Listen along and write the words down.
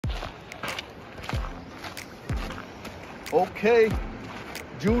Okay,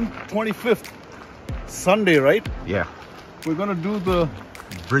 June 25th, Sunday, right? Yeah. We're gonna do the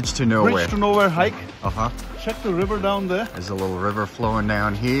Bridge to Nowhere. Bridge to Nowhere hike. Uh-huh. Check the river down there. There's a little river flowing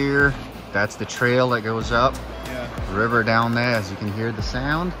down here. That's the trail that goes up. Yeah. River down there, as you can hear the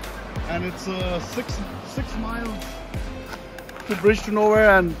sound. And it's 6 miles to Bridge to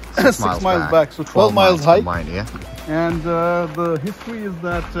Nowhere and 6 miles back. So 12 miles hike. Combined, yeah. And the history is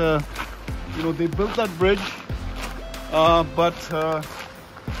that you know, they built that bridge, but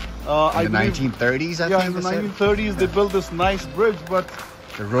in the 1930s, I think. Yeah, in the 1930s they built this nice bridge, but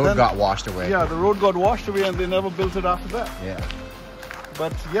the road got washed away. Yeah, the road got washed away, and they never built it after that. Yeah.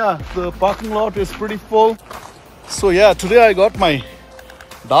 But yeah, the parking lot is pretty full. So yeah, today I got my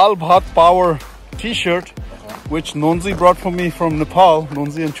Dal Bhat Power t-shirt, which Nonzi brought for me from Nepal,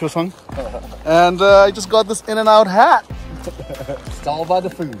 Nonzi and Chosang. And I just got this In and Out hat. It's all about the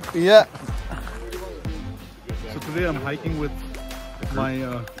food. Yeah. So today I'm hiking with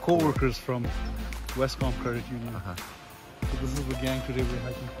my co-workers from Westcom Credit Union. So this is the gang today, we're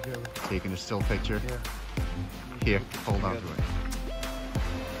hiking together. Taking a still picture. Yeah. Here, hold on to it.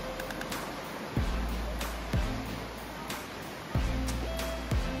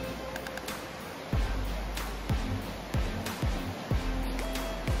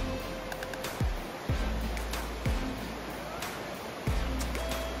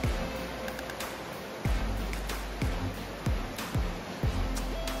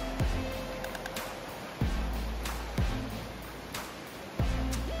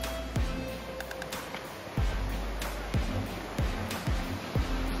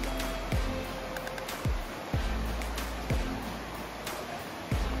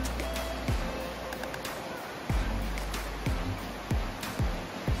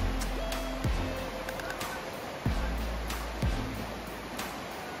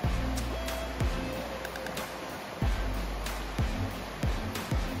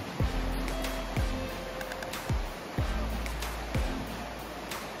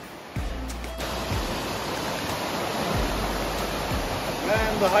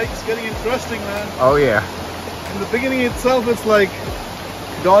 Man, the hike's getting interesting, man. Oh yeah. In the beginning itself, it's like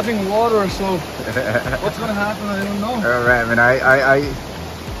dodging water, so what's gonna happen, I don't know. All right, man.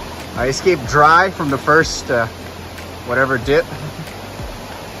 I escaped dry from the first whatever dip.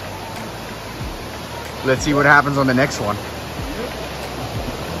 Let's see what happens on the next one.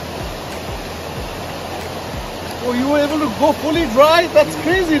 Oh, you were able to go fully dry? That's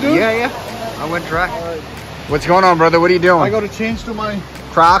crazy, dude. Yeah. I went dry. All right. What's going on, brother? What are you doing? I got to change to my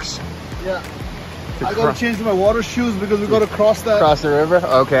Crocs? Yeah. I got to change to my water shoes because we got to cross that. Cross the river?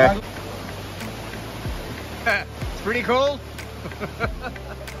 Okay. It's pretty cold.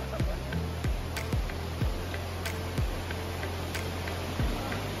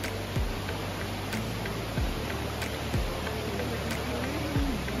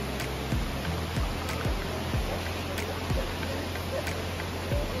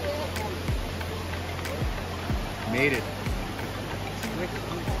 Made it.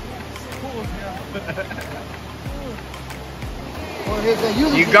 For his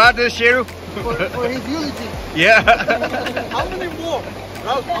eulogy. You got this, Shiru? For his eulogy. Yeah. How many more?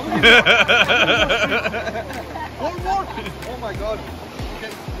 Ralph, how many more? 4 more? Oh my god.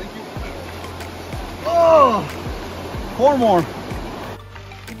 Okay, thank you. Oh! 4 more.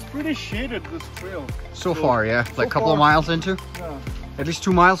 It's pretty shaded, this trail. So far, yeah. Like a couple far, of miles into? Yeah. At least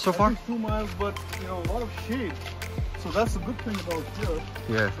 2 miles so At far? least 2 miles, but you know, a lot of shade. So that's the good thing about here.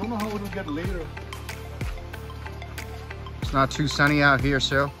 Yeah. I don't know how it will get later. It's not too sunny out here,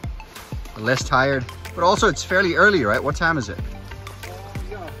 so less tired. But also, it's fairly early, right? What time is it?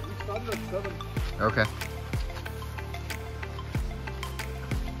 Yeah, we started at 7. Okay.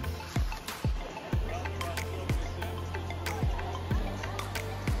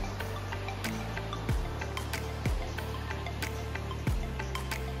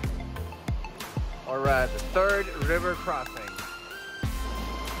 All right, the third river crossing.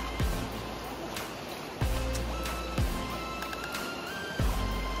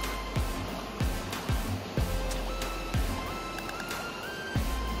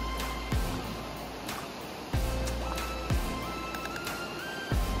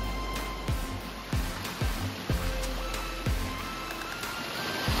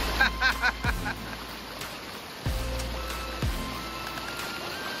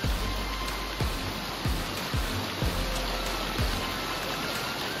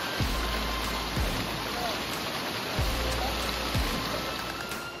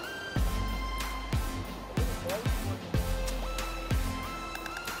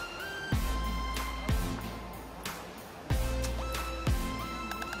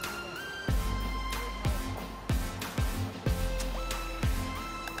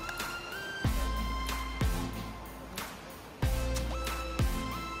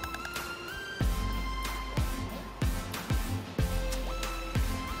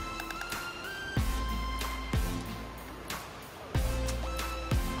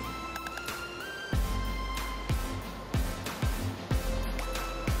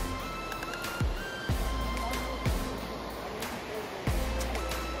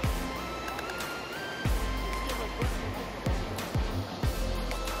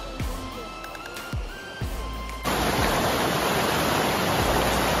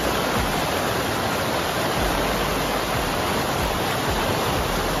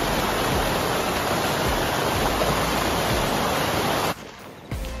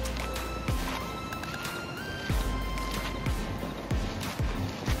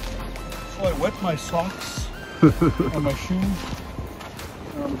 got my socks and my shoes.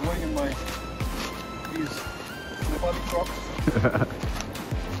 And I'm going in these Nepali Crocs.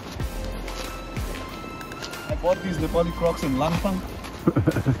 I bought these Nepali Crocs in Langtang.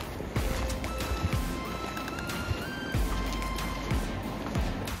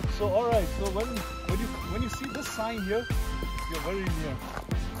 So alright, so when you see this sign here, you're very near.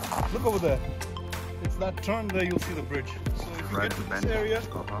 Look over there. It's that turn there, you'll see the bridge. So if you Right get to at the this bend. area,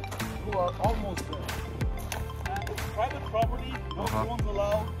 you are almost there. And it's private property, no drones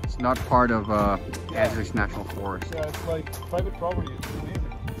allowed. It's not part of Angeles National Forest. Yeah, it's like private property. It's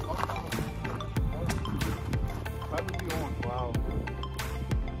amazing. It's not privately owned. Wow.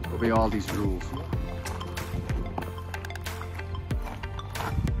 Obey all these rules.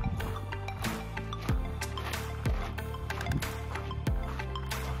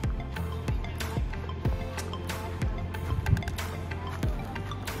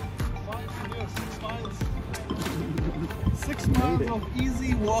 Six miles of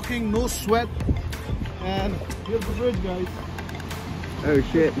easy walking, no sweat. And here's the bridge, guys. Oh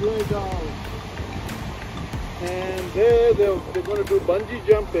shit. Way down. And there they're going to do bungee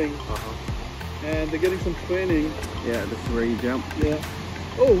jumping. And they're getting some training. Yeah, this is where you jump. Yeah.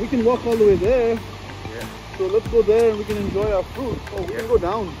 Oh, we can walk all the way there. Yeah. So let's go there and we can enjoy our fruit. Oh, we can go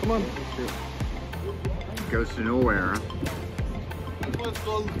down. Come on. It goes to nowhere. Huh? That's why it's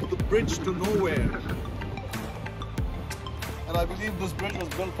called the bridge to nowhere. And I believe this bridge was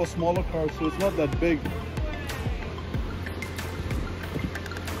built for smaller cars, so it's not that big.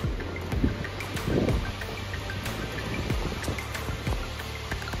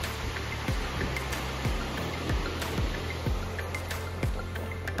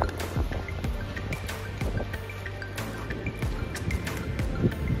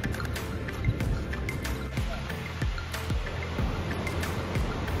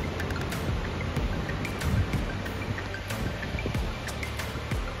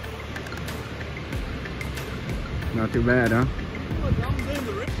 Not too bad, huh? Alright,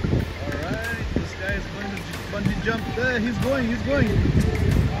 this guy is going to bungee jump. There, he's going.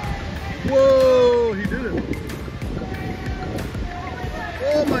 Whoa, he did it.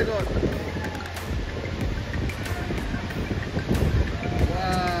 Oh my god.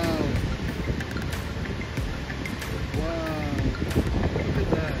 Wow. Look at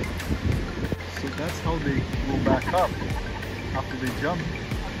that. So that's how they go back up after they jump.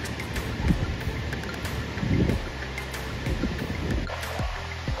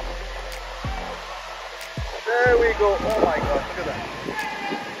 There we go. Oh my god, look at that.